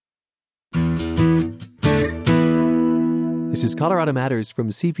This is Colorado Matters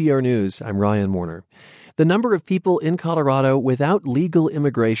from CPR News. I'm Ryan Warner. The number of people in Colorado without legal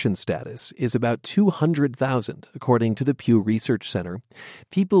immigration status is about 200,000, according to the Pew Research Center.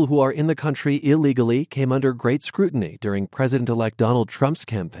 People who are in the country illegally came under great scrutiny during President-elect Donald Trump's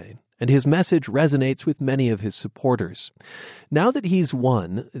campaign, and his message resonates with many of his supporters. Now that he's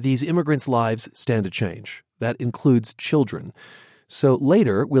won, these immigrants' lives stand to change. That includes children. So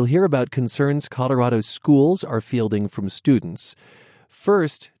later, we'll hear about concerns Colorado's schools are fielding from students.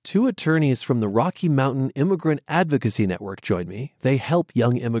 First, two attorneys from the Rocky Mountain Immigrant Advocacy Network join me. They help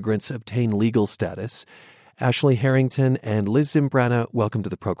young immigrants obtain legal status. Ashley Harrington and Liz Zimbrana, welcome to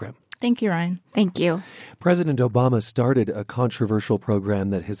the program. Thank you, Ryan. Thank you. President Obama started a controversial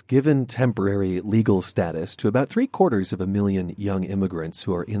program that has given temporary legal status to about 750,000 young immigrants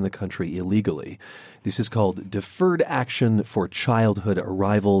who are in the country illegally. This is called Deferred Action for Childhood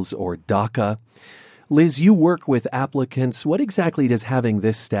Arrivals, or DACA. Liz, you work with applicants. What exactly does having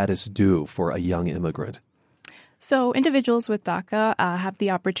this status do for a young immigrant? So individuals with DACA have the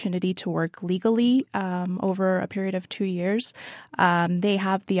opportunity to work legally over a period of 2 years. They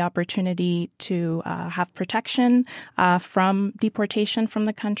have the opportunity to have protection from deportation from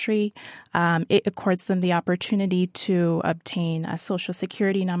the country. It accords them the opportunity to obtain a Social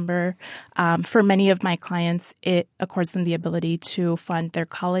Security number. For many of my clients, it accords them the ability to fund their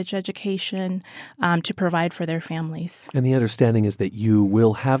college education, to provide for their families. And the understanding is that you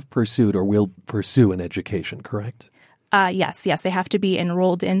will have pursued or will pursue an education, correct? Yes. They have to be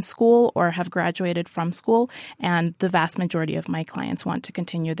enrolled in school or have graduated from school, and the vast majority of my clients want to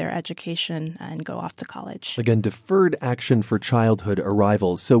continue their education and go off to college. Again, deferred action for childhood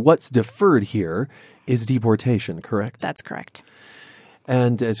arrivals. So what's deferred here is deportation, correct? That's correct.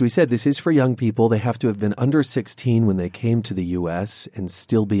 And as we said, this is for young people. They have to have been under 16 when they came to the U.S. and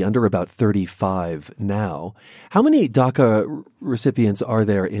still be under about 35 now. How many DACA recipients are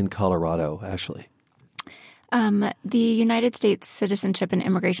there in Colorado, Ashley? The United States Citizenship and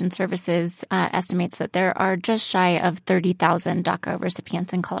Immigration Services estimates that there are just shy of 30,000 DACA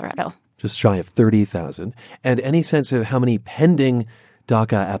recipients in Colorado. Just shy of 30,000. And any sense of how many pending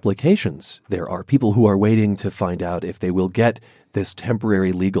DACA applications there are? People who are waiting to find out if they will get this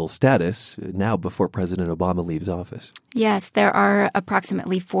temporary legal status now before President Obama leaves office. Yes, there are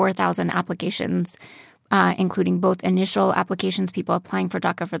approximately 4,000 applications, including both initial applications, people applying for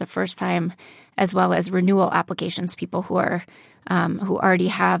DACA for the first time, as well as renewal applications, people who are who already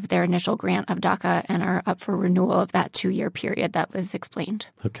have their initial grant of DACA and are up for renewal of that 2-year period that Liz explained.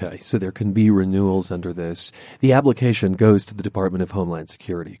 Okay, so there can be renewals under this. The application goes to the Department of Homeland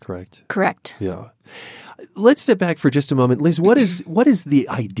Security, correct? Correct. Yeah. Let's step back for just a moment. Liz, what is the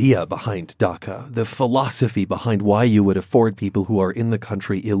idea behind DACA, the philosophy behind why you would afford people who are in the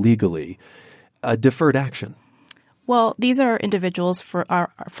country illegally a deferred action? Well, these are individuals, for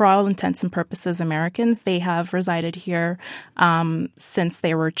all intents and purposes, Americans. They have resided here since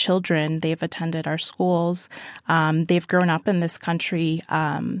they were children. They've attended our schools. They've grown up in this country.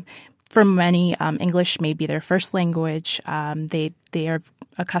 For many, English may be their first language. They are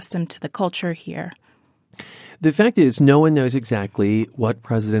accustomed to the culture here. The fact is, no one knows exactly what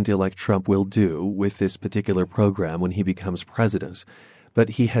President-elect Trump will do with this particular program when he becomes president.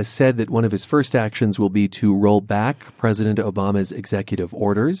 But he has said that one of his first actions will be to roll back President Obama's executive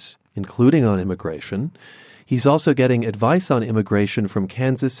orders, including on immigration. He's also getting advice on immigration from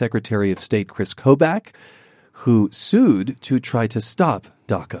Kansas Secretary of State Chris Kobach, who sued to try to stop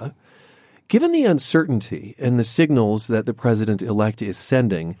DACA. Given the uncertainty and the signals that the president-elect is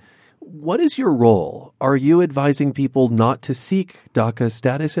sending, what is your role? Are you advising people not to seek DACA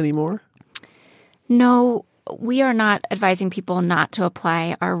status anymore? No, we are not advising people not to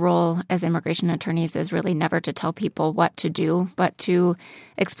apply. Our role as immigration attorneys is really never to tell people what to do, but to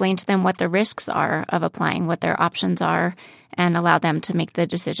explain to them what the risks are of applying, what their options are, and allow them to make the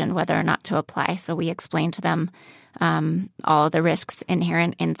decision whether or not to apply. So we explain to them all the risks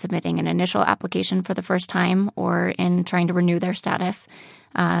inherent in submitting an initial application for the first time or in trying to renew their status,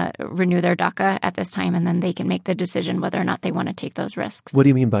 renew their DACA at this time, and then they can make the decision whether or not they want to take those risks. What do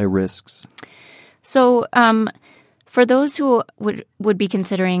you mean by risks? So for those who would be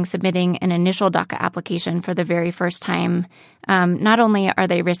considering submitting an initial DACA application for the very first time, not only are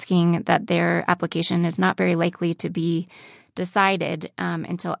they risking that their application is not very likely to be decided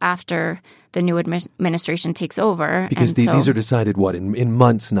until after the new administration takes over. Because these are decided, in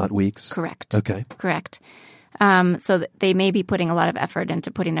months, not weeks? Correct. Okay. Correct. So they may be putting a lot of effort into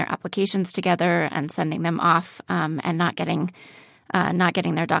putting their applications together and sending them off and not getting not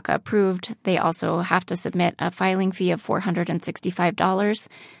getting their DACA approved. They also have to submit a filing fee of $465,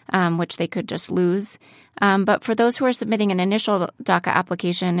 which they could just lose. But for those who are submitting an initial DACA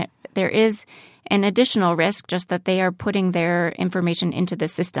application, there is an additional risk, just that they are putting their information into the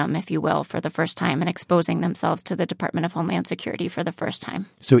system, if you will, for the first time and exposing themselves to the Department of Homeland Security for the first time.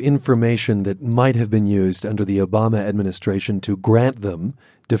 So information that might have been used under the Obama administration to grant them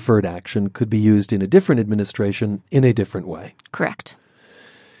deferred action could be used in a different administration in a different way. Correct.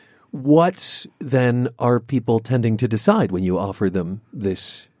 What then are people tending to decide when you offer them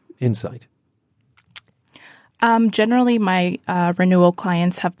this insight? Generally, my renewal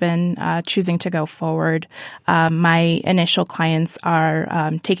clients have been choosing to go forward. My initial clients are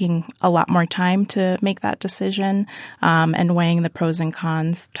taking a lot more time to make that decision and weighing the pros and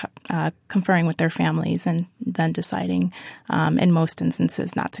cons, conferring with their families, and then deciding, in most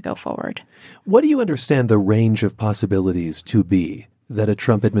instances, not to go forward. What do you understand the range of possibilities to be that a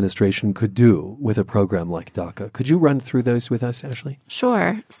Trump administration could do with a program like DACA? Could you run through those with us, Ashley?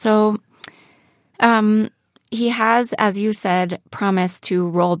 Sure. So, he has, as you said, promised to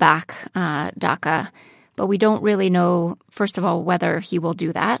roll back DACA, but we don't really know, first of all, whether he will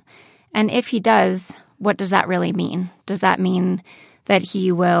do that. And if he does, what does that really mean? Does that mean that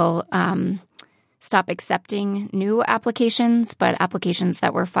he will stop accepting new applications, but applications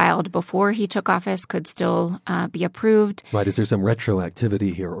that were filed before he took office could still be approved? Right. Is there some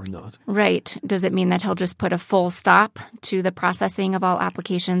retroactivity here or not? Right. Does it mean that he'll just put a full stop to the processing of all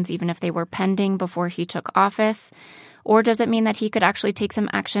applications, even if they were pending before he took office? Or does it mean that he could actually take some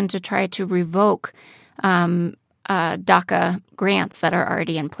action to try to revoke DACA grants that are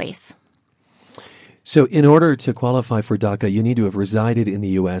already in place? So in order to qualify for DACA, you need to have resided in the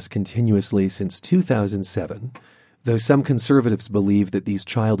U.S. continuously since 2007, though some conservatives believe that these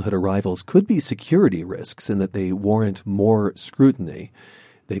childhood arrivals could be security risks and that they warrant more scrutiny.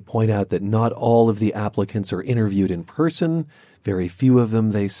 They point out that not all of the applicants are interviewed in person. Very few of them,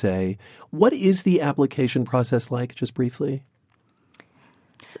 they say. What is the application process like, just briefly?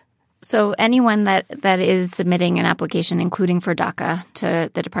 So anyone that is submitting an application, including for DACA,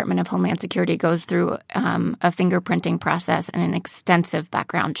 to the Department of Homeland Security goes through a fingerprinting process and an extensive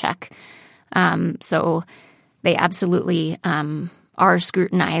background check. So they absolutely are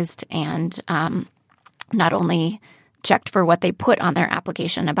scrutinized and not only checked for what they put on their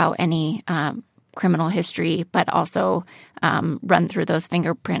application about any criminal history, but also run through those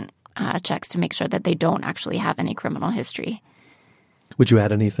fingerprint checks to make sure that they don't actually have any criminal history. Would you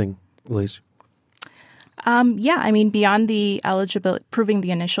add anything, Liz? Beyond the proving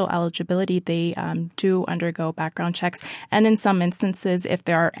the initial eligibility, they do undergo background checks. And in some instances, if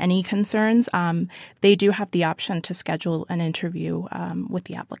there are any concerns, they do have the option to schedule an interview with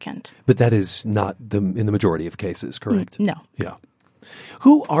the applicant. But that is not in the majority of cases, correct? No. Yeah.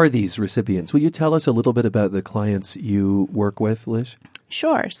 Who are these recipients? Will you tell us a little bit about the clients you work with, Liz?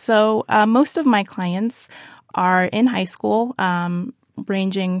 Sure. So most of my clients are in high school,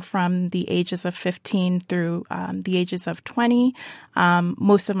 ranging from the ages of 15 through the ages of 20.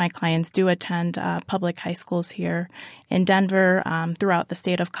 Most of my clients do attend public high schools here in Denver, throughout the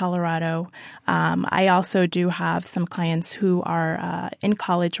state of Colorado. I also do have some clients who are in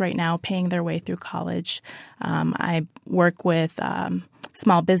college right now, paying their way through college. I work with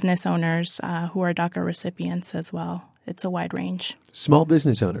small business owners who are DACA recipients as well. It's a wide range. Small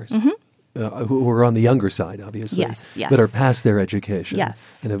business owners? Mm-hmm. Who are on the younger side, obviously. Yes. But are past their education.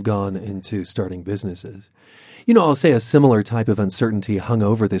 Yes. And have gone into starting businesses. You know, I'll say a similar type of uncertainty hung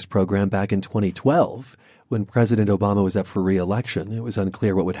over this program back in 2012 when President Obama was up for re-election. It was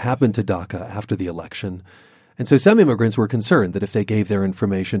unclear what would happen to DACA after the election. And so some immigrants were concerned that if they gave their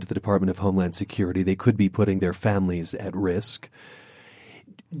information to the Department of Homeland Security, they could be putting their families at risk.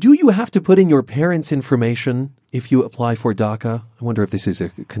 Do you have to put in your parents' information if you apply for DACA? I wonder if this is a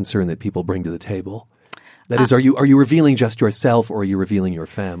concern that people bring to the table. That is, are you revealing just yourself or are you revealing your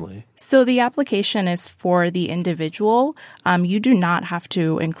family? So the application is for the individual. You do not have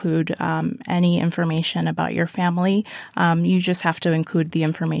to include any information about your family. You just have to include the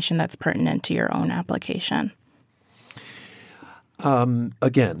information that's pertinent to your own application.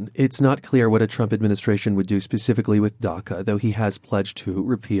 Again, it's not clear what a Trump administration would do specifically with DACA, though he has pledged to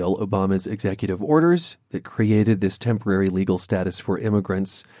repeal Obama's executive orders that created this temporary legal status for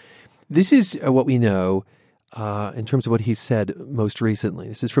immigrants. This is what we know in terms of what he said most recently.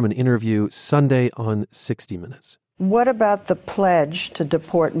 This is from an interview Sunday on 60 Minutes. What about the pledge to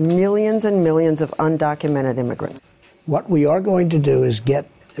deport millions and millions of undocumented immigrants? What we are going to do is get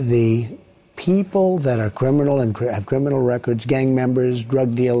the people that are criminal and have criminal records, gang members,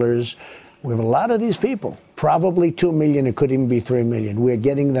 drug dealers. We have a lot of these people, probably 2 million, it could even be 3 million. We're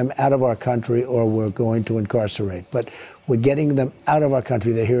getting them out of our country or we're going to incarcerate. But we're getting them out of our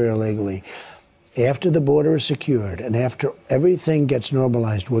country. They're here illegally. After the border is secured and after everything gets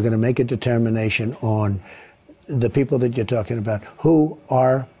normalized, we're going to make a determination on the people that you're talking about, who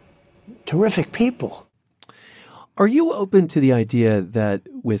are terrific people. Are you open to the idea that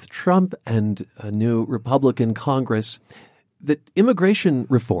with Trump and a new Republican Congress, that immigration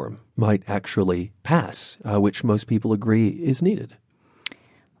reform might actually pass, which most people agree is needed?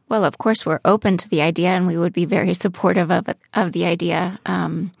 Well, of course, we're open to the idea, and we would be very supportive of the idea.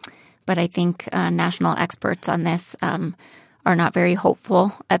 But I think national experts on this are not very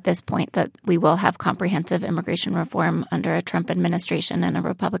hopeful at this point that we will have comprehensive immigration reform under a Trump administration and a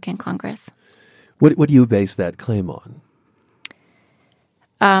Republican Congress. What do you base that claim on?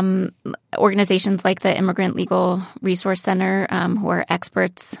 Organizations like the Immigrant Legal Resource Center, who are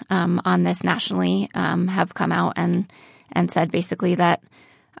experts on this nationally, have come out and said basically that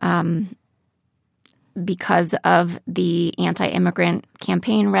because of the anti-immigrant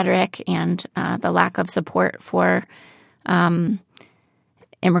campaign rhetoric and the lack of support for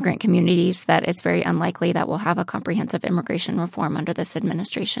immigrant communities, that it's very unlikely that we'll have a comprehensive immigration reform under this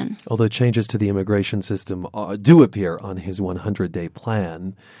administration. Although changes to the immigration system do appear on his 100-day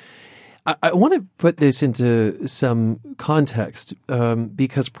plan. I want to put this into some context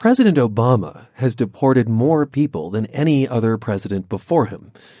because President Obama has deported more people than any other president before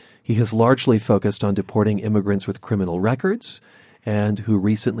him. He has largely focused on deporting immigrants with criminal records and who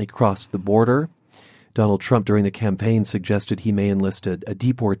recently crossed the border. Donald Trump, during the campaign, suggested he may enlist a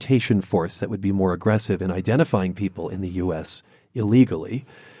deportation force that would be more aggressive in identifying people in the U.S. illegally.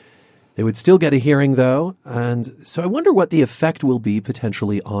 They would still get a hearing, though, and so I wonder what the effect will be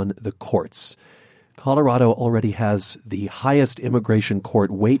potentially on the courts. Colorado already has the highest immigration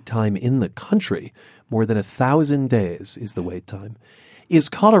court wait time in the country. More than 1,000 days is the wait time. Is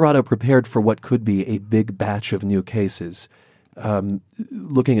Colorado prepared for what could be a big batch of new cases?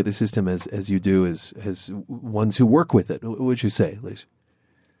 Looking at the system as you do, as ones who work with it, what would you say, Lise?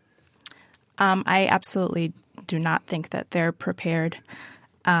 I absolutely do not think that they're prepared.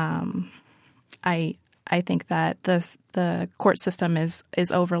 I think that the court system is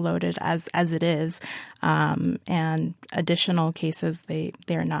overloaded as it is, and additional cases they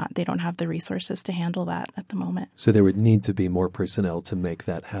don't have the resources to handle that at the moment. So there would need to be more personnel to make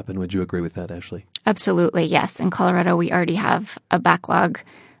that happen. Would you agree with that, Ashley? Absolutely, yes. In Colorado, we already have a backlog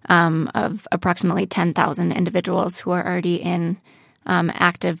of approximately 10,000 individuals who are already in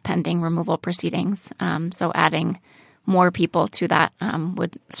active pending removal proceedings. So adding more people to that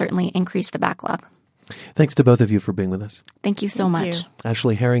would certainly increase the backlog. Thanks to both of you for being with us. Thank you so much.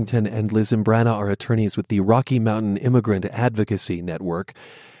 Ashley Harrington and Liz Imbrana are attorneys with the Rocky Mountain Immigrant Advocacy Network.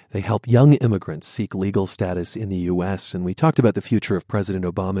 They help young immigrants seek legal status in the U.S., and we talked about the future of President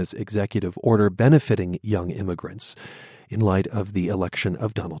Obama's executive order benefiting young immigrants in light of the election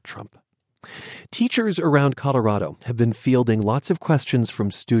of Donald Trump. Teachers around Colorado have been fielding lots of questions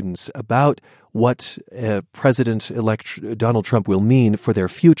from students about what President-elect Donald Trump will mean for their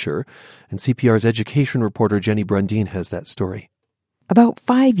future. And CPR's education reporter Jenny Brundin has that story. About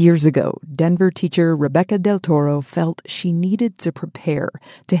 5 years ago, Denver teacher Rebecca Del Toro felt she needed to prepare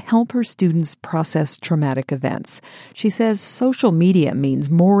to help her students process traumatic events. She says social media means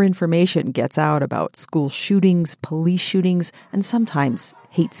more information gets out about school shootings, police shootings, and sometimes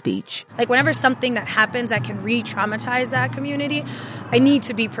hate speech. Like whenever something that happens that can re-traumatize that community, I need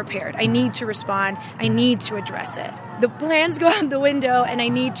to be prepared. I need to respond. I need to address it. The plans go out the window and I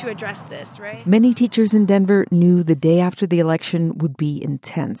need to address this, right? Many teachers in Denver knew the day after the election would be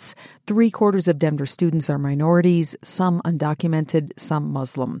intense. 3/4 of Denver students are minorities, some undocumented, some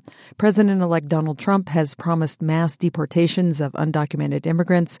Muslim. President-elect Donald Trump has promised mass deportations of undocumented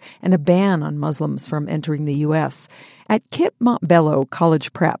immigrants and a ban on Muslims from entering the U.S. At Kip Montbello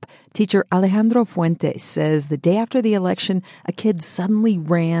College Prep, teacher Alejandro Fuentes says the day after the election, a kid suddenly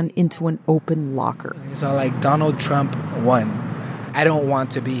ran into an open locker. So like Donald Trump won. I don't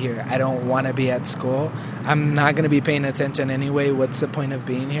want to be here. I don't want to be at school. I'm not going to be paying attention anyway. What's the point of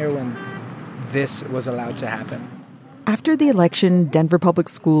being here when this was allowed to happen? After the election, Denver Public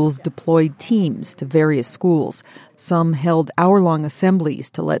Schools deployed teams to various schools. Some held hour-long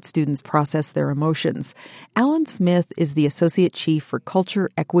assemblies to let students process their emotions. Alan Smith is the Associate Chief for Culture,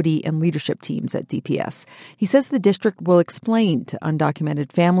 Equity, and Leadership Teams at DPS. He says the district will explain to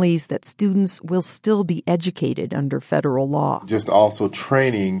undocumented families that students will still be educated under federal law. Just also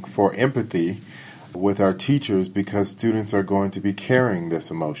training for empathy with our teachers because students are going to be carrying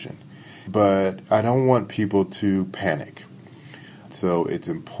this emotion. But I don't want people to panic. So it's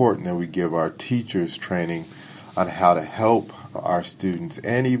important that we give our teachers training on how to help our students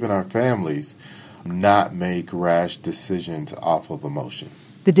and even our families not make rash decisions off of emotion.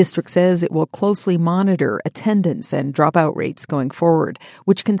 The district says it will closely monitor attendance and dropout rates going forward,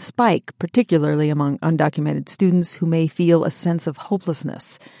 which can spike, particularly among undocumented students who may feel a sense of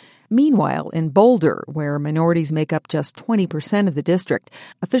hopelessness. Meanwhile, in Boulder, where minorities make up just 20% of the district,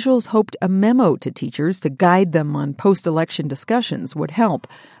 officials hoped a memo to teachers to guide them on post-election discussions would help.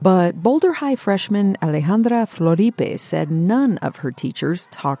 But Boulder High freshman Alejandra Floripe said none of her teachers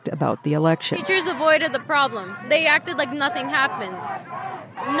talked about the election. Teachers avoided the problem. They acted like nothing happened.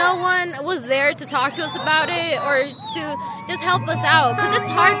 No one was there to talk to us about it or to just help us out, because it's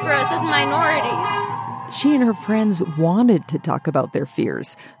hard for us as minorities. She and her friends wanted to talk about their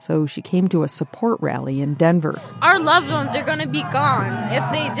fears, so she came to a support rally in Denver. Our loved ones are going to be gone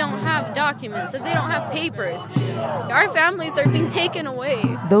if they don't have documents, if they don't have papers. Our families are being taken away.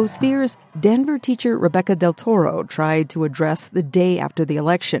 Those fears, Denver teacher Rebecca Del Toro tried to address the day after the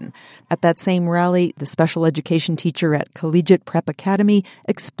election. At that same rally, the special education teacher at Collegiate Prep Academy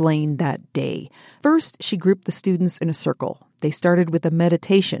explained that day. First, she grouped the students in a circle. They started with a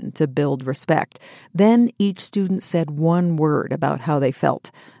meditation to build respect. Then each student said one word about how they felt.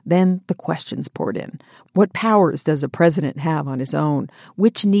 Then the questions poured in. What powers does a president have on his own?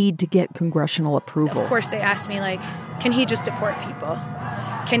 Which need to get congressional approval? Of course, they asked me, can he just deport people?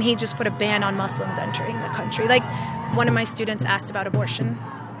 Can he just put a ban on Muslims entering the country? One of my students asked about abortion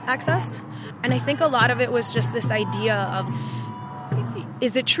access. And I think a lot of it was just this idea of,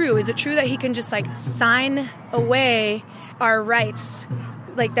 is it true? Is it true that he can just sign away our rights,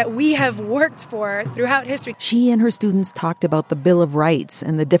 that we have worked for throughout history? She and her students talked about the Bill of Rights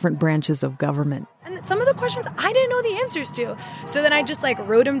and the different branches of government. And some of the questions I didn't know the answers to. So then I just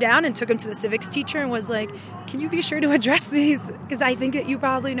wrote them down and took them to the civics teacher and was like, can you be sure to address these? Because I think that you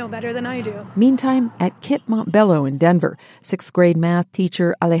probably know better than I do. Meantime, at KIPP Montbello in Denver, 6th grade math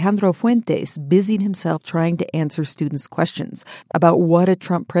teacher Alejandro Fuentes busied himself trying to answer students' questions about what a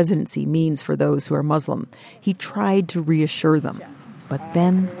Trump presidency means for those who are Muslim. He tried to reassure them. But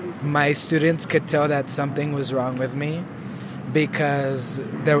then my students could tell that something was wrong with me because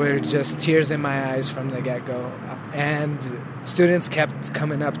there were just tears in my eyes from the get-go. And students kept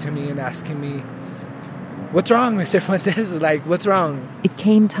coming up to me and asking me, "What's wrong, Mr. Fuentes? What's wrong?" It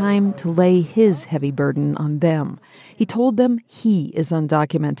came time to lay his heavy burden on them. He told them he is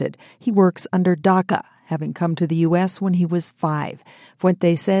undocumented. He works under DACA, having come to the U.S. when he was 5.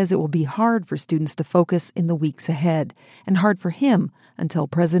 Fuentes says it will be hard for students to focus in the weeks ahead, and hard for him until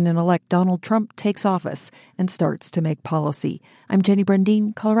President-elect Donald Trump takes office and starts to make policy. I'm Jenny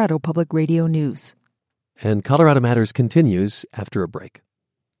Brandine, Colorado Public Radio News. And Colorado Matters continues after a break.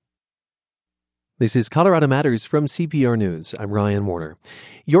 This is Colorado Matters from CPR News. I'm Ryan Warner.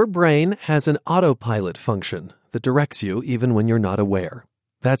 Your brain has an autopilot function that directs you even when you're not aware.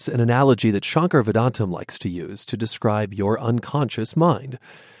 That's an analogy that Shankar Vedantam likes to use to describe your unconscious mind.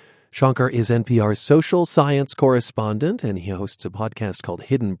 Shankar is NPR's social science correspondent, and he hosts a podcast called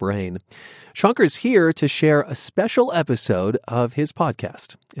Hidden Brain. Shankar's here to share a special episode of his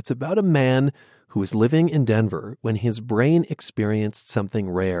podcast. It's about a man who was living in Denver when his brain experienced something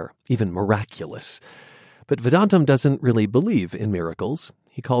rare, even miraculous. But Vedantam doesn't really believe in miracles.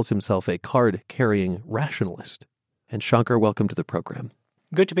 He calls himself a card-carrying rationalist. And Shankar, welcome to the program.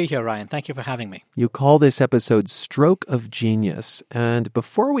 Good to be here, Ryan. Thank you for having me. You call this episode Stroke of Genius. And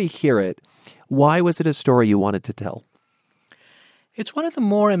before we hear it, why was it a story you wanted to tell? It's one of the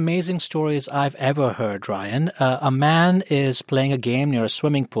more amazing stories I've ever heard, Ryan. A man is playing a game near a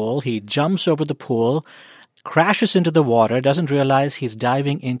swimming pool. He jumps over the pool, crashes into the water, doesn't realize he's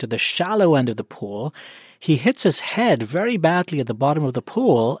diving into the shallow end of the pool. He hits his head very badly at the bottom of the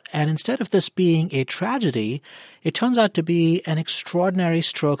pool, and instead of this being a tragedy, it turns out to be an extraordinary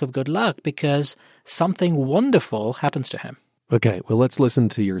stroke of good luck because something wonderful happens to him. Okay, well, let's listen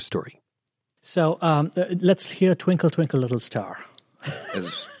to your story. So let's hear Twinkle, Twinkle, Little Star.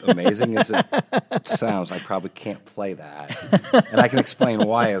 As amazing as it sounds, I probably can't play that. And I can explain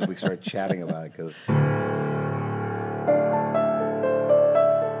why as we start chatting about it. Because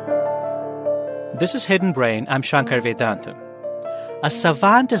This is Hidden Brain. I'm Shankar Vedantam. A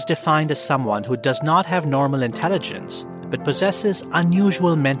savant is defined as someone who does not have normal intelligence, but possesses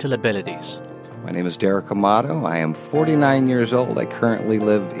unusual mental abilities. my name is Derek Amato. I am 49 years old. I currently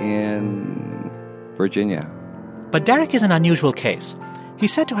live in Virginia. But Derek is an unusual case.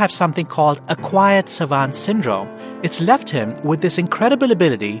 He's said to have something called acquired savant syndrome. It's left him with this incredible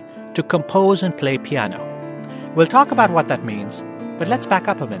ability to compose and play piano. We'll talk about what that means, but let's back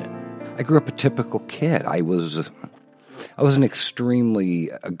up a minute. I grew up a typical kid. I was I was an extremely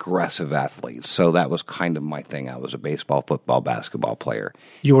aggressive athlete, so that was kind of my thing. I was a baseball, football, basketball player.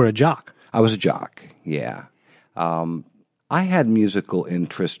 You were a jock? I was a jock, yeah. I had musical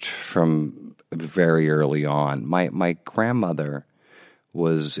interest from very early on. My grandmother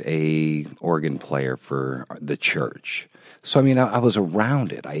was a organ player for the church. So, I mean, I was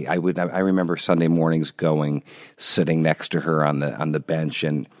around it. I remember Sunday mornings sitting next to her on the bench,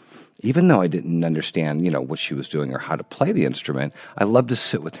 and even though I didn't understand, what she was doing or how to play the instrument, I loved to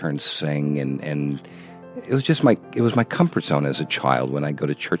sit with her and sing, and it was just my comfort zone as a child. When I go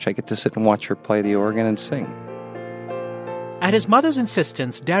to church, I get to sit and watch her play the organ and sing. At his mother's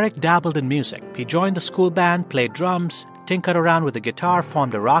insistence, Derek dabbled in music. He joined the school band, played drums, tinkered around with the guitar,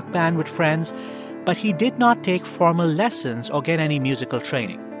 formed a rock band with friends, but he did not take formal lessons or get any musical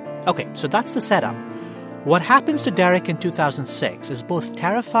training. Okay, so that's the setup. What happens to Derek in 2006 is both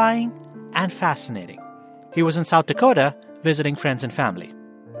terrifying and fascinating. He was in South Dakota visiting friends and family.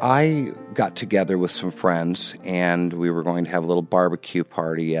 I got together with some friends, and we were going to have a little barbecue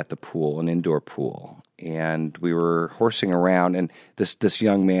party at the pool, an indoor pool. And we were horsing around, and this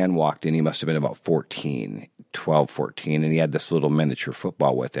young man walked in. He must have been about 12, 14, and he had this little miniature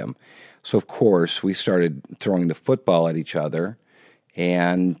football with him. So, of course, we started throwing the football at each other,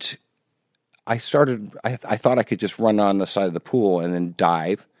 and I thought I could just run on the side of the pool and then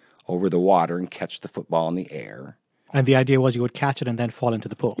dive over the water and catch the football in the air. And the idea was you would catch it and then fall into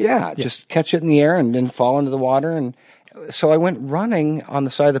the pool. Yeah, just catch it in the air and then fall into the water. And so I went running on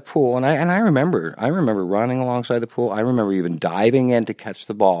the side of the pool, and I remember running alongside the pool. I remember even diving in to catch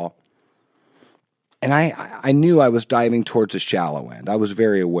the ball. And I knew I was diving towards the shallow end. I was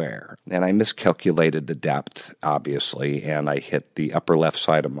very aware. And I miscalculated the depth, obviously, and I hit the upper left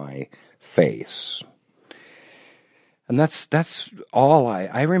side of my face. And that's all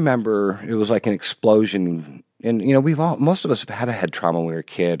I remember. It was like an explosion. And, most of us have had a head trauma when we were a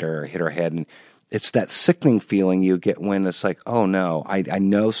kid or hit our head. And it's that sickening feeling you get when it's like, oh, no, I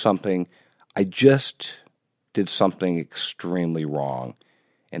know something. I just did something extremely wrong,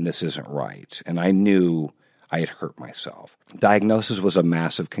 and this isn't right. And I knew I had hurt myself. Diagnosis was a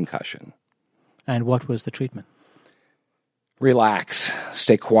massive concussion. And what was the treatment? Relax,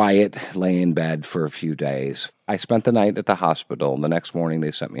 stay quiet, lay in bed for a few days. I spent the night at the hospital, and the next morning they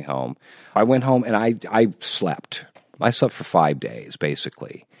sent me home. I went home, and I slept. I slept for 5 days,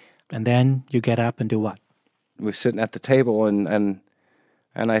 basically. And then you get up and do what? We were sitting at the table, and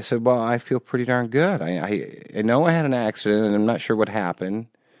I said, well, I feel pretty darn good. I know I had an accident, and I'm not sure what happened.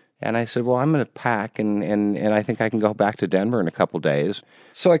 And I said, well, I'm going to pack, and I think I can go back to Denver in a couple days.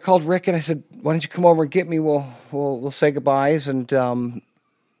 So I called Rick, and I said, why don't you come over and get me? We'll say goodbyes, and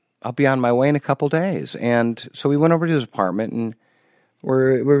I'll be on my way in a couple days. And so we went over to his apartment, and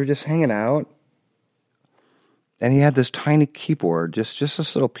we were just hanging out. And he had this tiny keyboard, just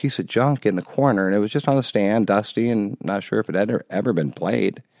this little piece of junk in the corner, and it was just on a stand, dusty, and not sure if it had ever been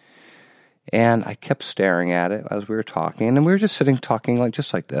played. And I kept staring at it as we were talking, and we were just sitting talking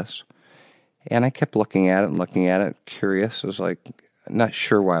just like this. And I kept looking at it, curious. I was not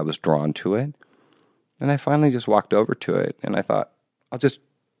sure why I was drawn to it. And I finally just walked over to it, and I thought, I'll just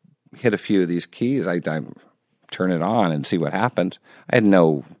hit a few of these keys. I turn it on and see what happens. I had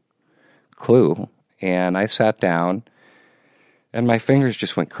no clue. And I sat down, and my fingers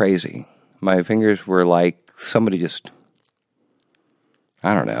just went crazy. My fingers were like somebody just,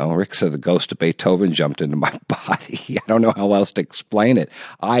 I don't know, Rick said the ghost of Beethoven jumped into my body. I don't know how else to explain it.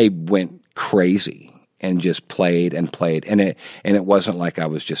 I went crazy and just played and played, and it wasn't like I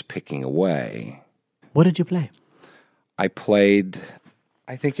was just picking away. What did you play? I played,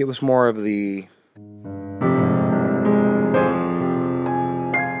 I think it was more of the...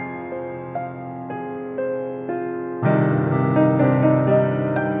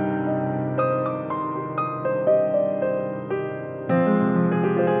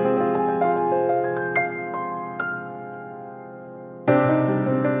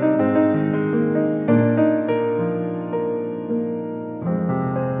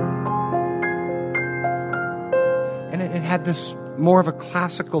 had this more of a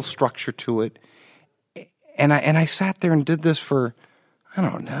classical structure to it. And I sat there and did this for, I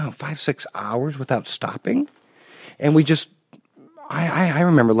don't know, 5-6 hours without stopping. And we just, I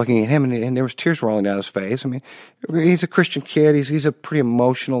remember looking at him and there was tears rolling down his face. I mean, he's a Christian kid. He's a pretty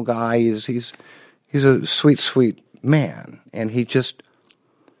emotional guy. He's a sweet, sweet man. And he just,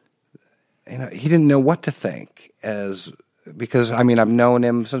 he didn't know what to think because I've known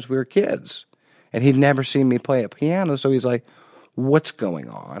him since we were kids. And he'd never seen me play a piano, so he's like, what's going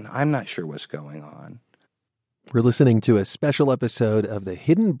on? I'm not sure what's going on. We're listening to a special episode of the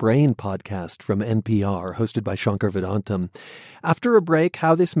Hidden Brain podcast from NPR, hosted by Shankar Vedantam. After a break,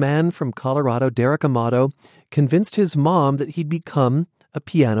 how this man from Colorado, Derek Amato, convinced his mom that he'd become a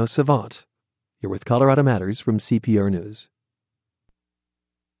piano savant. You're with Colorado Matters from CPR News.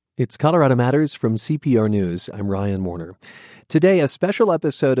 It's Colorado Matters from CPR News. I'm Ryan Warner. Today, a special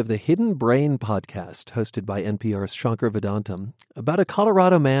episode of the Hidden Brain podcast, hosted by NPR's Shankar Vedantam, about a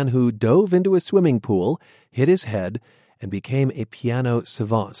Colorado man who dove into a swimming pool, hit his head, and became a piano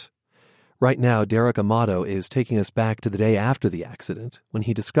savant. Right now, Derek Amato is taking us back to the day after the accident, when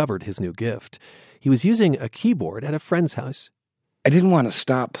he discovered his new gift. He was using a keyboard at a friend's house. I didn't want to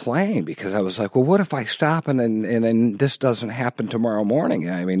stop playing because I was like, well, what if I stop and then this doesn't happen tomorrow morning?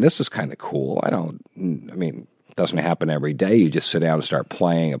 I mean, this is kind of cool. It doesn't happen every day. You just sit down and start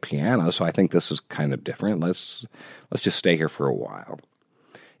playing a piano. So I think this is kind of different. Let's just stay here for a while.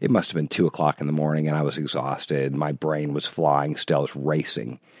 It must have been 2:00 in the morning, and I was exhausted. My brain was flying. Still was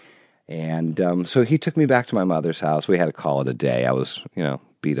racing. And so he took me back to my mother's house. We had to call it a day. I was,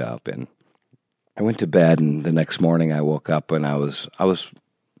 beat up, and I went to bed. And the next morning, I woke up and I was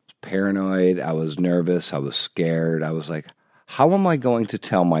paranoid. I was nervous. I was scared. I was like, how am I going to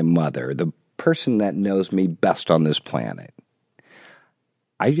tell my mother, the person that knows me best on this planet?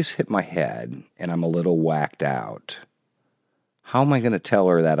 I just hit my head and I'm a little whacked out. How am I going to tell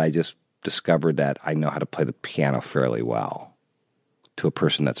her that I just discovered that I know how to play the piano fairly well to a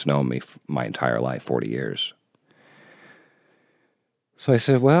person that's known me my entire life, 40 years? So I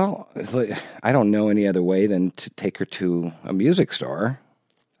said, well, I don't know any other way than to take her to a music store.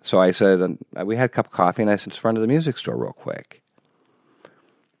 So I said, we had a cup of coffee, and I said, let's run to the music store real quick.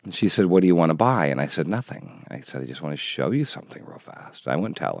 And she said, what do you want to buy? And I said, nothing. I said, I just want to show you something real fast. I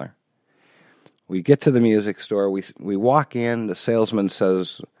wouldn't tell her. We get to the music store. We walk in. The salesman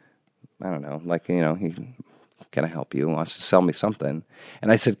says, I don't know, can I help you? He wants to sell me something.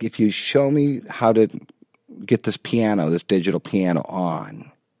 And I said, if you show me how to get this piano, this digital piano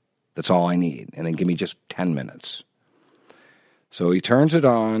on, that's all I need. And then give me just 10 minutes. So he turns it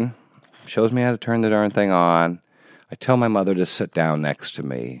on, shows me how to turn the darn thing on. I tell my mother to sit down next to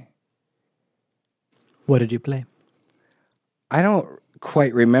me. What did you play? I don't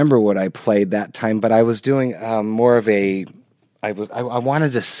quite remember what I played that time, but I was doing more of a... I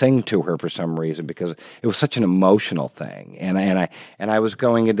wanted to sing to her for some reason because it was such an emotional thing, and I was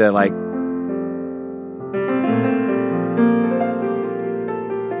going into like...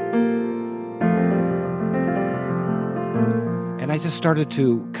 And I just started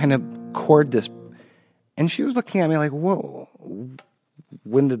to kind of chord this. And she was looking at me like, whoa,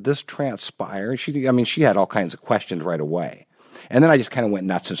 when did this transpire? She had all kinds of questions right away. And then I just kind of went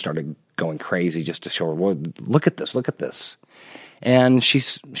nuts and started going crazy just to show her, well, look at this. And she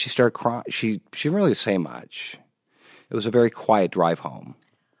started crying. She didn't really say much. It was a very quiet drive home.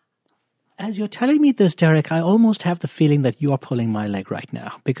 As you're telling me this, Derek, I almost have the feeling that you are pulling my leg right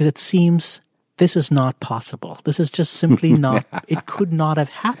now, because it seems this is not possible. This is just simply not, it could not have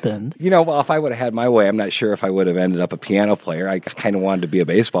happened. Well, if I would have had my way, I'm not sure if I would have ended up a piano player. I kind of wanted to be a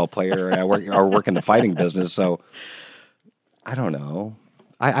baseball player, and I work in the fighting business, so I don't know.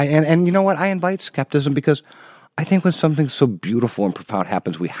 And you know what? I invite skepticism because I think when something so beautiful and profound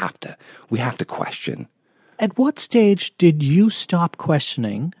happens, we have to question. At what stage did you stop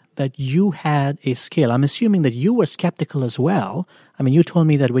questioning that you had a skill? I'm assuming that you were skeptical as well. I mean, you told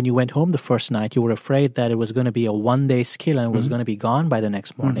me that when you went home the first night, you were afraid that it was going to be a one-day skill and it was going to be gone by the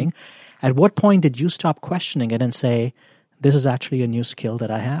next morning. At what point did you stop questioning it and say, this is actually a new skill that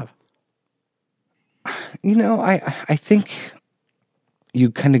I have? I think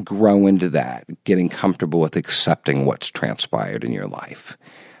you kind of grow into that, getting comfortable with accepting what's transpired in your life.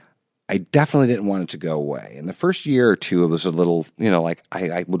 I definitely didn't want it to go away. In the first year or two, it was a little, like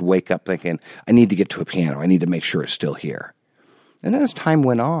I would wake up thinking, I need to get to a piano. I need to make sure it's still here. And then as time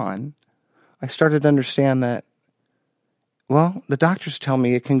went on, I started to understand that, well, the doctors tell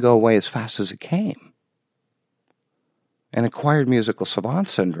me it can go away as fast as it came. And acquired musical savant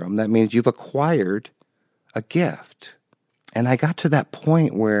syndrome, that means you've acquired a gift. And I got to that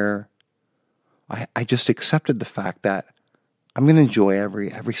point where I just accepted the fact that I'm going to enjoy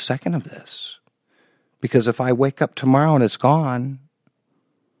every second of this. Because if I wake up tomorrow and it's gone,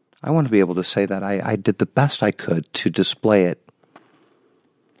 I want to be able to say that I did the best I could to display it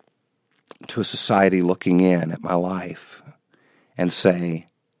to a society looking in at my life and say,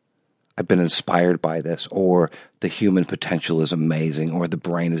 I've been inspired by this, or the human potential is amazing, or the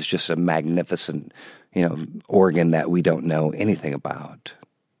brain is just a magnificent, organ that we don't know anything about.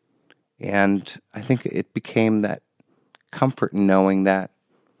 And I think it became that comfort in knowing that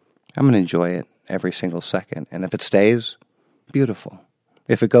I'm going to enjoy it. every single second. And if it stays, beautiful.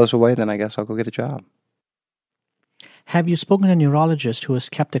 If it goes away, then I guess I'll go get a job. Have you spoken to a neurologist who is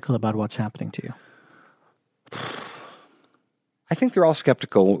skeptical about what's happening to you? I think they're all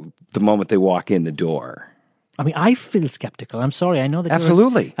skeptical the moment they walk in the door. I mean, I feel skeptical. I'm sorry. I know that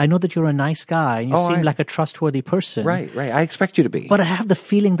Absolutely. I know that you're a nice guy and you seem like a trustworthy person. Right. I expect you to be. But I have the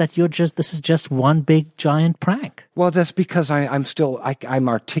feeling that this is just one big giant prank. Well, that's because I'm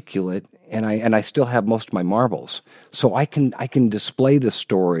articulate and I still have most of my marbles. So I can display the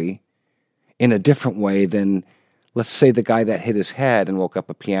story in a different way than, let's say, the guy that hit his head and woke up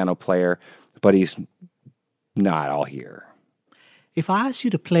a piano player, but he's not all here. If I asked you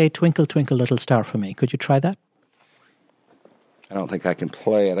to play Twinkle, Twinkle, Little Star for me, could you try that? I don't think I can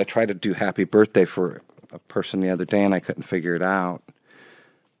play it. I tried to do Happy Birthday for a person the other day, and I couldn't figure it out.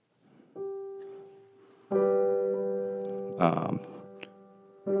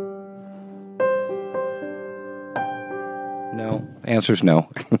 No. Answer's no.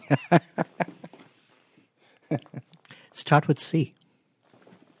 Start with C.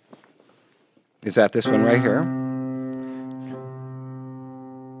 Is that this one right here?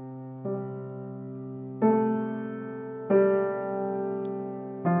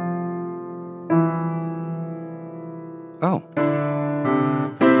 Oh.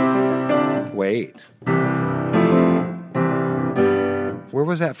 Wait. Where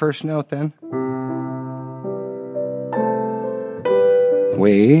was that first note then?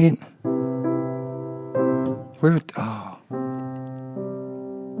 Wait. Where? Oh.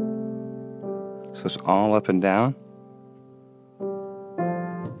 So it's all up and down?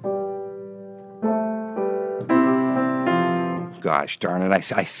 Gosh darn it.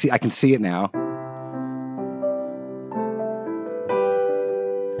 I can see it now.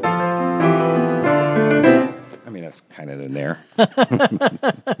 I mean, that's kind of in there.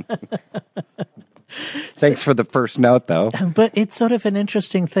 Thanks for the first note, though. But it's sort of an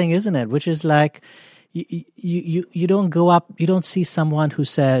interesting thing, isn't it? Which is like, you don't go up, you don't see someone who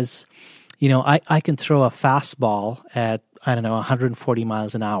says, I can throw a fastball at, 140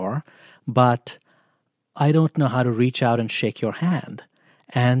 miles an hour, but I don't know how to reach out and shake your hand.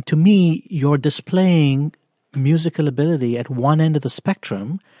 And to me, you're displaying musical ability at one end of the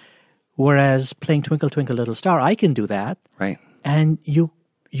spectrum, whereas playing Twinkle, Twinkle, Little Star, I can do that. Right. And you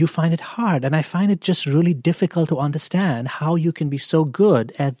find it hard. And I find it just really difficult to understand how you can be so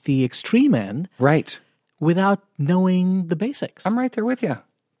good at the extreme end. Right. Without knowing the basics. I'm right there with you.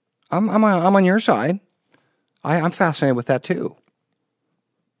 I'm on your side. I'm fascinated with that too.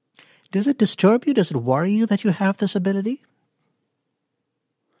 Does it disturb you? Does it worry you that you have this ability?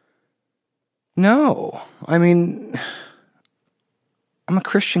 No. I mean, I'm a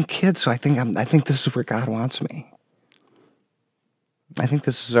Christian kid, so I think this is where God wants me. I think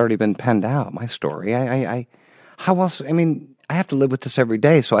this has already been penned out, my story. How else? I mean, I have to live with this every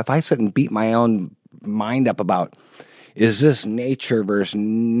day. So if I sit and beat my own mind up about, is this nature versus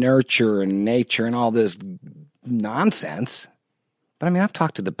nurture and nature and all this nonsense? But I mean, I've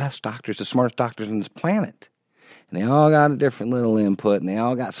talked to the best doctors, the smartest doctors on this planet. And they all got a different little input, and they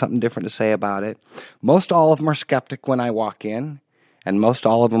all got something different to say about it. Most all of them are skeptic when I walk in, and most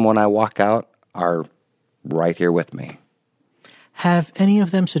all of them when I walk out are right here with me. Have any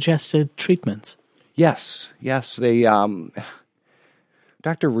of them suggested treatments? Yes. They,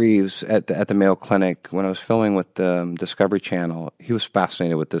 Dr. Reeves at the Mayo Clinic, when I was filming with the Discovery Channel, he was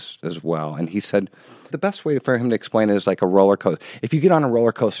fascinated with this as well. And he said the best way for him to explain it is like a roller coaster. If you get on a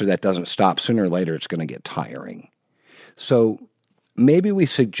roller coaster that doesn't stop, sooner or later it's going to get tiring. So maybe we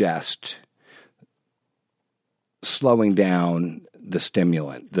suggest slowing down the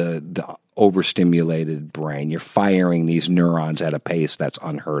stimulant, the overstimulated brain. You're firing these neurons at a pace that's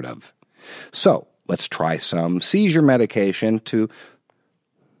unheard of. So let's try some seizure medication to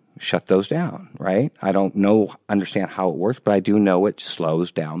shut those down, right? I don't understand how it works, but I do know it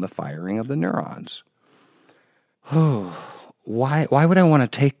slows down the firing of the neurons. Why would I want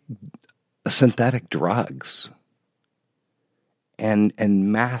to take synthetic drugs and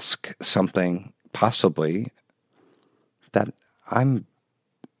mask something possibly that I'm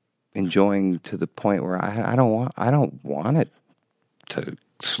enjoying to the point where I don't want it to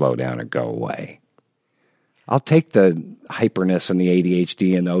slow down or go away. I'll take the hyperness and the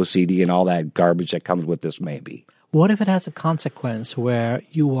ADHD and the OCD and all that garbage that comes with this maybe. What if it has a consequence where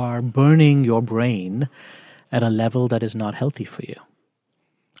you are burning your brain at a level that is not healthy for you?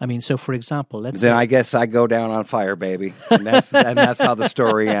 I mean, so for example, Then I guess I go down on fire, baby. And that's how the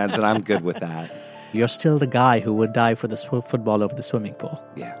story ends, and I'm good with that. You're still the guy who would die for the football over the swimming pool.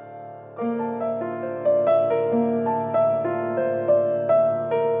 Yeah.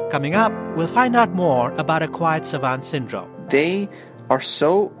 Coming up, we'll find out more about acquired savant syndrome. They are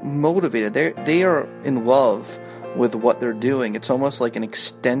so motivated. They are in love with what they're doing. It's almost like an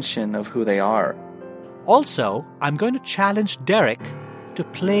extension of who they are. Also, I'm going to challenge Derek to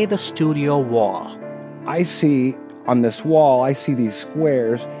play the studio wall. I see on this wall, I see these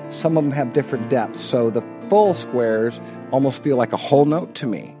squares. Some of them have different depths, so the full squares almost feel like a whole note to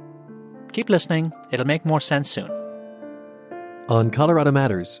me. Keep listening. It'll make more sense soon. On Colorado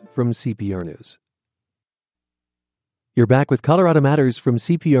Matters from CPR News. You're back with Colorado Matters from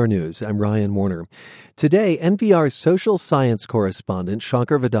CPR News. I'm Ryan Warner. Today, NPR's social science correspondent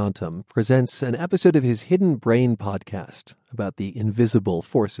Shankar Vedantam presents an episode of his Hidden Brain podcast about the invisible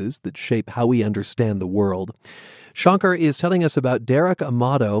forces that shape how we understand the world. Shankar is telling us about Derek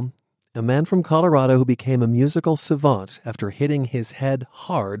Amato, a man from Colorado who became a musical savant after hitting his head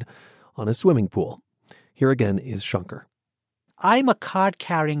hard on a swimming pool. Here again is Shankar. I'm a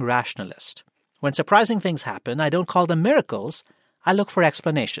card-carrying rationalist. When surprising things happen, I don't call them miracles. I look for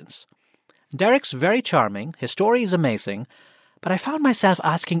explanations. Derek's very charming, his story is amazing, but I found myself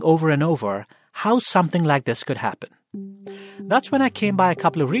asking over and over how something like this could happen. That's when I came by a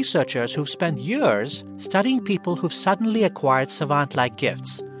couple of researchers who've spent years studying people who've suddenly acquired savant-like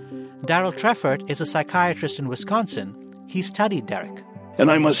gifts. Daryl Treffert is a psychiatrist in Wisconsin. He studied Derek. And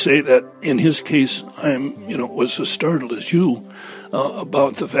I must say that in his case, was as startled as you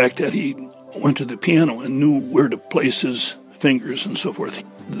about the fact that he went to the piano and knew where to place his fingers and so forth.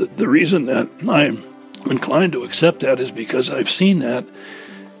 The reason that I'm inclined to accept that is because I've seen that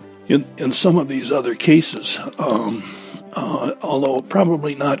in some of these other cases, although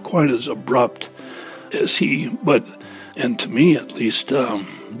probably not quite as abrupt as he, and to me at least,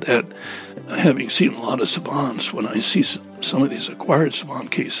 that having seen a lot of savants, when I see some of these acquired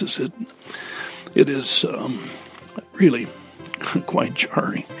savant cases, it is really quite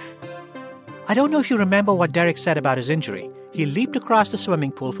jarring. I don't know if you remember what Derek said about his injury. He leaped across the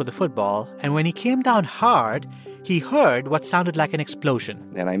swimming pool for the football, and when he came down hard, he heard what sounded like an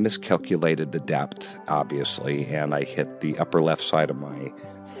explosion. And I miscalculated the depth, obviously, and I hit the upper left side of my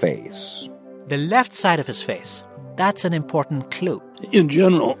face. The left side of his face. That's an important clue. In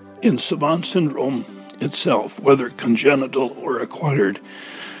general, in savant syndrome itself, whether congenital or acquired,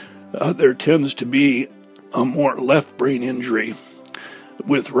 there tends to be a more left brain injury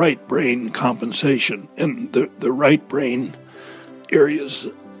with right brain compensation. And the right brain areas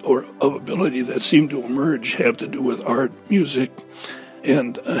or of ability that seem to emerge have to do with art, music,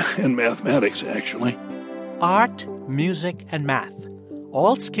 and mathematics, actually. Art, music, and math.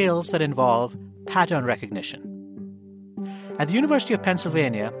 All skills that involve pattern recognition. At the University of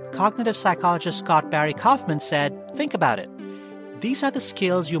Pennsylvania, cognitive psychologist Scott Barry Kaufman said, think about it. These are the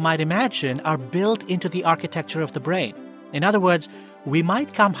skills you might imagine are built into the architecture of the brain. In other words, we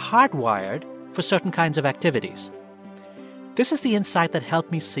might come hardwired for certain kinds of activities. This is the insight that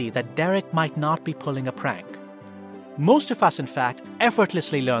helped me see that Derek might not be pulling a prank. Most of us, in fact,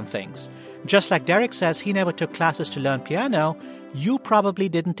 effortlessly learn things. Just like Derek says he never took classes to learn piano, you probably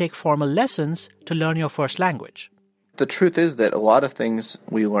didn't take formal lessons to learn your first language. The truth is that a lot of things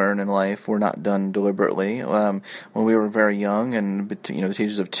we learn in life were not done deliberately. When we were very young, and the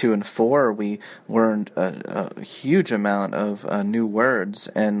ages of 2 and 4, we learned a huge amount of new words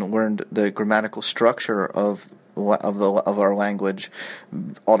and learned the grammatical structure of our language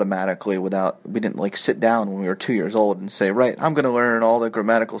automatically. We didn't sit down when we were 2 years old and say, right, I'm going to learn all the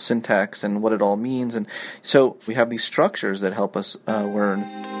grammatical syntax and what it all means. And so we have these structures that help us learn.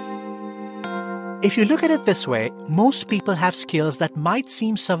 If you look at it this way, most people have skills that might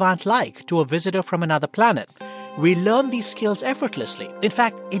seem savant-like to a visitor from another planet. We learn these skills effortlessly. In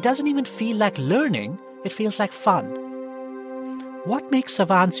fact, it doesn't even feel like learning, it feels like fun. What makes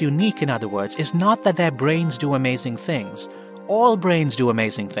savants unique, in other words, is not that their brains do amazing things. All brains do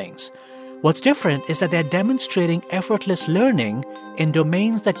amazing things. What's different is that they're demonstrating effortless learning in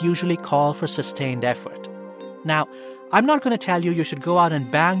domains that usually call for sustained effort. Now, I'm not going to tell you should go out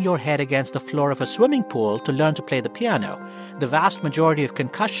and bang your head against the floor of a swimming pool to learn to play the piano. The vast majority of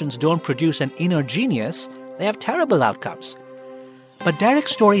concussions don't produce an inner genius. They have terrible outcomes. But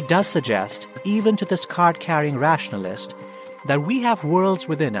Derek's story does suggest, even to this card-carrying rationalist, that we have worlds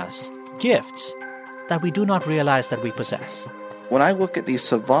within us, gifts, that we do not realize that we possess. When I look at these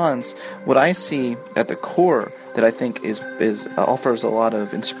savants, what I see at the core that I think offers a lot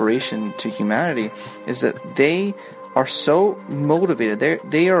of inspiration to humanity is that they are so motivated.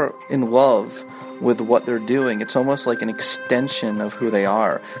 They are in love with what they're doing. It's almost like an extension of who they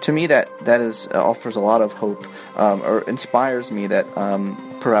are. To me, that offers a lot of hope, or inspires me that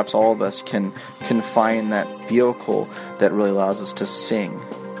perhaps all of us can find that vehicle that really allows us to sing.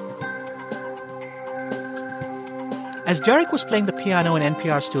 As Derek was playing the piano in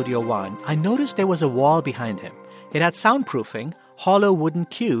NPR Studio One, I noticed there was a wall behind him. It had soundproofing, hollow wooden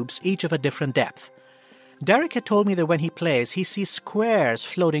cubes, each of a different depth. Derek had told me that when he plays, he sees squares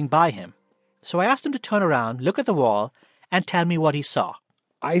floating by him. So I asked him to turn around, look at the wall, and tell me what he saw.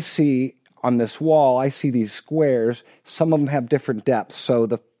 I see on this wall, I see these squares. Some of them have different depths, so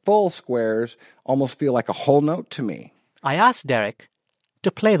the full squares almost feel like a whole note to me. I asked Derek to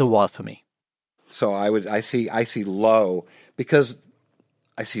play the wall for me. So I see low because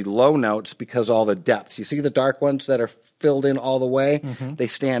I see low notes because all the depth. You see the dark ones that are filled in all the way? Mm-hmm. They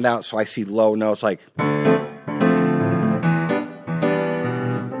stand out, so I see low notes like...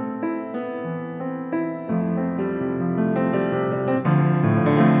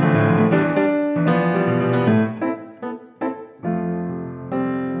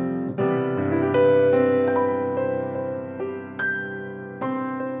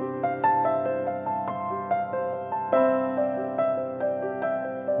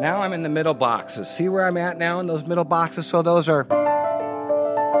 Now I'm in the middle boxes. See where I'm at now in those middle boxes? So those are...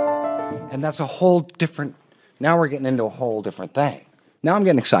 And that's a whole different... Now we're getting into a whole different thing. Now I'm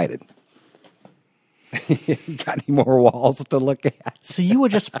getting excited. Got any more walls to look at? So you were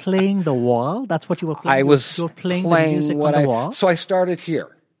just playing the wall? That's what you were playing? I was you were playing the music on the wall? So I started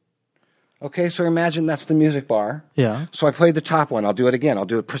here. Okay, so imagine that's the music bar. Yeah. So I played the top one. I'll do it again. I'll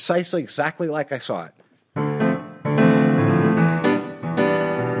do it precisely, exactly like I saw it.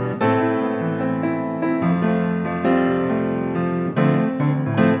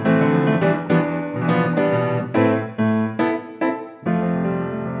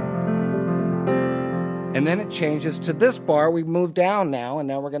 And then it changes to this bar. We move down now, and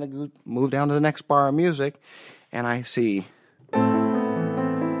now we're going to move down to the next bar of music. And I see... Then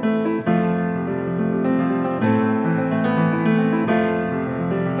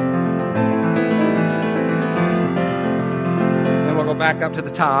we'll go back up to the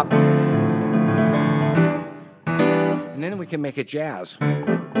top. And then we can make it jazz.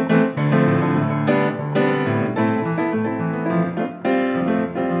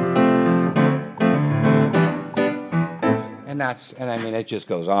 And I mean, it just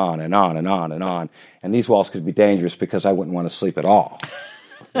goes on and on and on and on. And these walls could be dangerous because I wouldn't want to sleep at all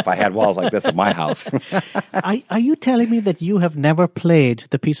if I had walls like this at my house. Are you telling me that you have never played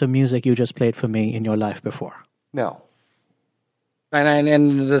the piece of music you just played for me in your life before? No.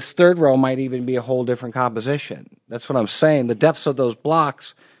 And this third row might even be a whole different composition. That's what I'm saying. The depths of those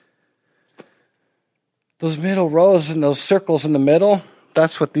blocks, those middle rows and those circles in the middle,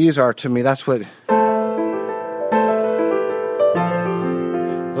 that's what these are to me. That's what...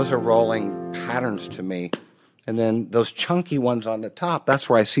 Those are rolling patterns to me. And then those chunky ones on the top, that's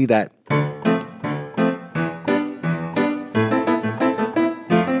where I see that.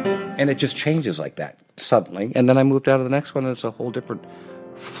 And it just changes like that suddenly. And then I moved out of the next one and it's a whole different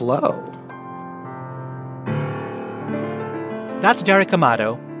flow. That's Derek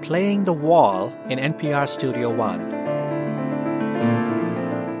Amato playing the wall in NPR Studio One.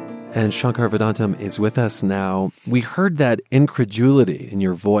 And Shankar Vedantam is with us now. We heard that incredulity in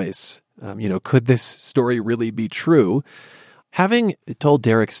your voice. Could this story really be true? Having told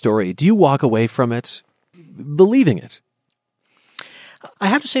Derek's story, do you walk away from it believing it? I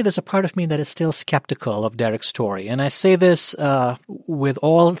have to say there's a part of me that is still skeptical of Derek's story. And I say this with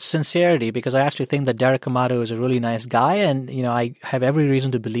all sincerity because I actually think that Derek Amato is a really nice guy. And, I have every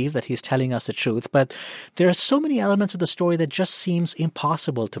reason to believe that he's telling us the truth. But there are so many elements of the story that just seems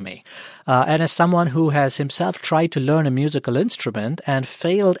impossible to me. And as someone who has himself tried to learn a musical instrument and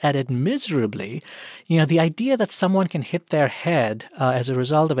failed at it miserably, the idea that someone can hit their head as a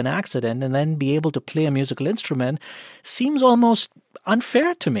result of an accident and then be able to play a musical instrument seems almost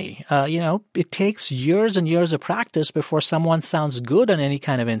unfair to me. It takes years and years of practice before someone sounds good on any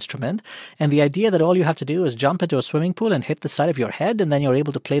kind of instrument. And the idea that all you have to do is jump into a swimming pool and hit the side of your head and then you're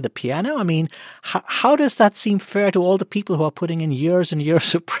able to play the piano. I mean, how does that seem fair to all the people who are putting in years and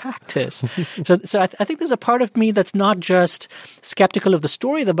years of practice? So I think there's a part of me that's not just skeptical of the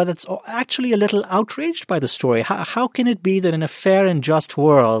story, but that's actually a little outraged by the story. How can it be that in a fair and just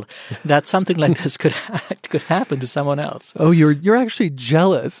world that something like this could happen to someone else? Oh, you're actually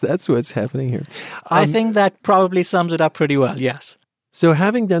jealous. That's what's happening here. I think that probably sums it up pretty well, yes. So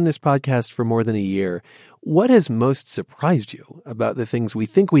having done this podcast for more than a year, what has most surprised you about the things we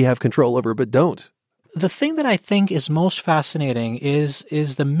think we have control over but don't? The thing that I think is most fascinating is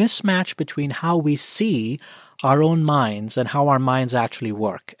the mismatch between how we see our own minds and how our minds actually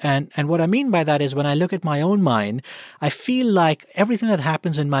work. And what I mean by that is when I look at my own mind, I feel like everything that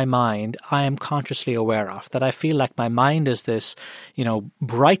happens in my mind, I am consciously aware of. That I feel like my mind is this,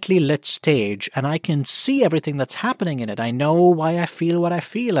 brightly lit stage, and I can see everything that's happening in it. I know why I feel what I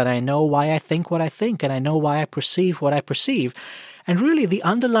feel, and I know why I think what I think, and I know why I perceive what I perceive. And really, the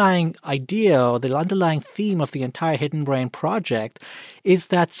underlying idea or the underlying theme of the entire Hidden Brain project is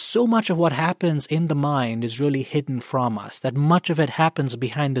that so much of what happens in the mind is really hidden from us, that much of it happens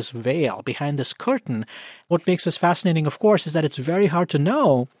behind this veil, behind this curtain. What makes this fascinating, of course, is that it's very hard to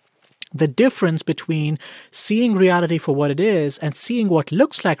know the difference between seeing reality for what it is and seeing what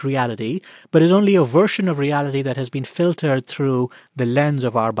looks like reality, but is only a version of reality that has been filtered through the lens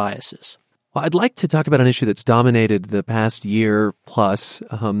of our biases. Well, I'd like to talk about an issue that's dominated the past year plus.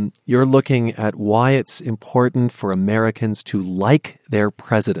 You're looking at why it's important for Americans to like their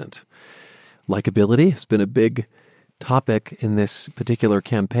president. Likability has been a big topic in this particular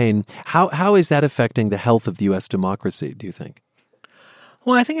campaign. How is that affecting the health of the U.S. democracy, do you think?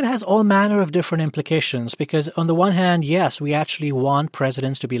 Well, I think it has all manner of different implications because on the one hand, yes, we actually want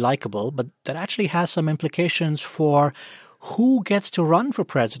presidents to be likable, but that actually has some implications for who gets to run for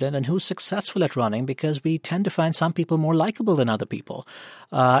president and who's successful at running, because we tend to find some people more likable than other people.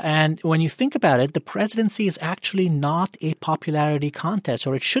 And when you think about it, the presidency is actually not a popularity contest,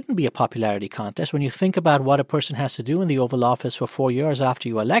 or it shouldn't be a popularity contest. When you think about what a person has to do in the Oval Office for 4 years after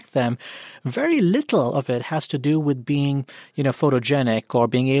you elect them, very little of it has to do with being, photogenic or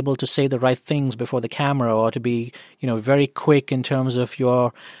being able to say the right things before the camera or to be, very quick in terms of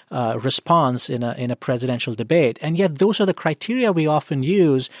your response in a presidential debate. And yet those are the criteria we often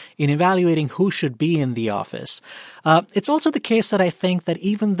use in evaluating who should be in the office. It's also the case that I think that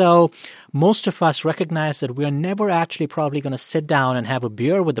even though most of us recognize that we're never actually probably going to sit down and have a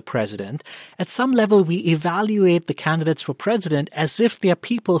beer with the president, at some level we evaluate the candidates for president as if they're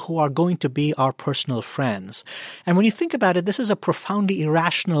people who are going to be our personal friends. And when you think about it, this is a profoundly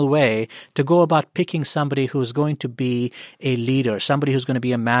irrational way to go about picking somebody who's going to be a leader, somebody who's going to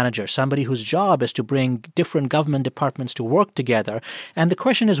be a manager, somebody whose job is to bring different government departments to work together. And the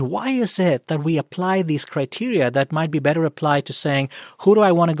question is, why is it that we apply these criteria that might be better applied to saying, who do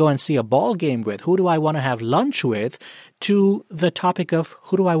I want to go and see a ball game with? Who do I want to have lunch with? To the topic of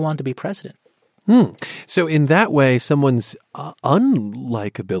who do I want to be president? So in that way, someone's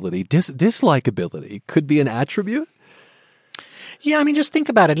unlikability, dislikability could be an attribute? Yeah, just think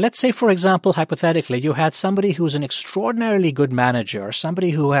about it. Let's say, for example, hypothetically, you had somebody who's an extraordinarily good manager, somebody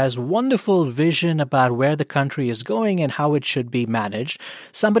who has wonderful vision about where the country is going and how it should be managed,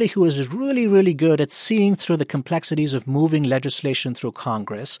 somebody who is really, really good at seeing through the complexities of moving legislation through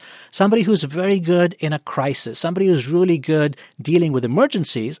Congress, somebody who's very good in a crisis, somebody who's really good dealing with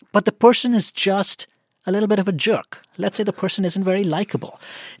emergencies, but the person is just a little bit of a jerk. Let's say the person isn't very likable.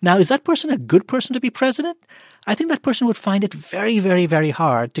 Now, is that person a good person to be president? I think that person would find it very, very, very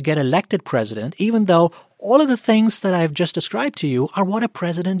hard to get elected president, even though all of the things that I've just described to you are what a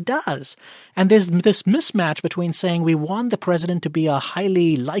president does. And there's this mismatch between saying we want the president to be a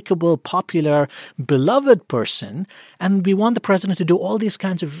highly likable, popular, beloved person, and we want the president to do all these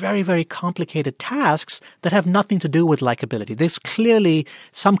kinds of very, very complicated tasks that have nothing to do with likability. There's clearly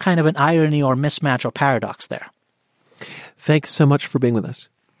some kind of an irony or mismatch or paradox there. Thanks so much for being with us.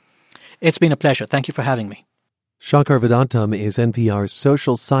 It's been a pleasure. Thank you for having me. Shankar Vedantam is NPR's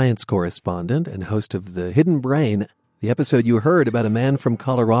social science correspondent and host of The Hidden Brain. The episode you heard about a man from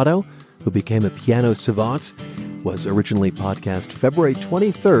Colorado who became a piano savant was originally podcast February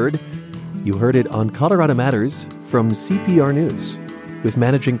 23rd. You heard it on Colorado Matters from CPR News. With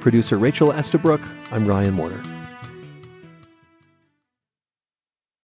managing producer Rachel Estabrook, I'm Ryan Warner.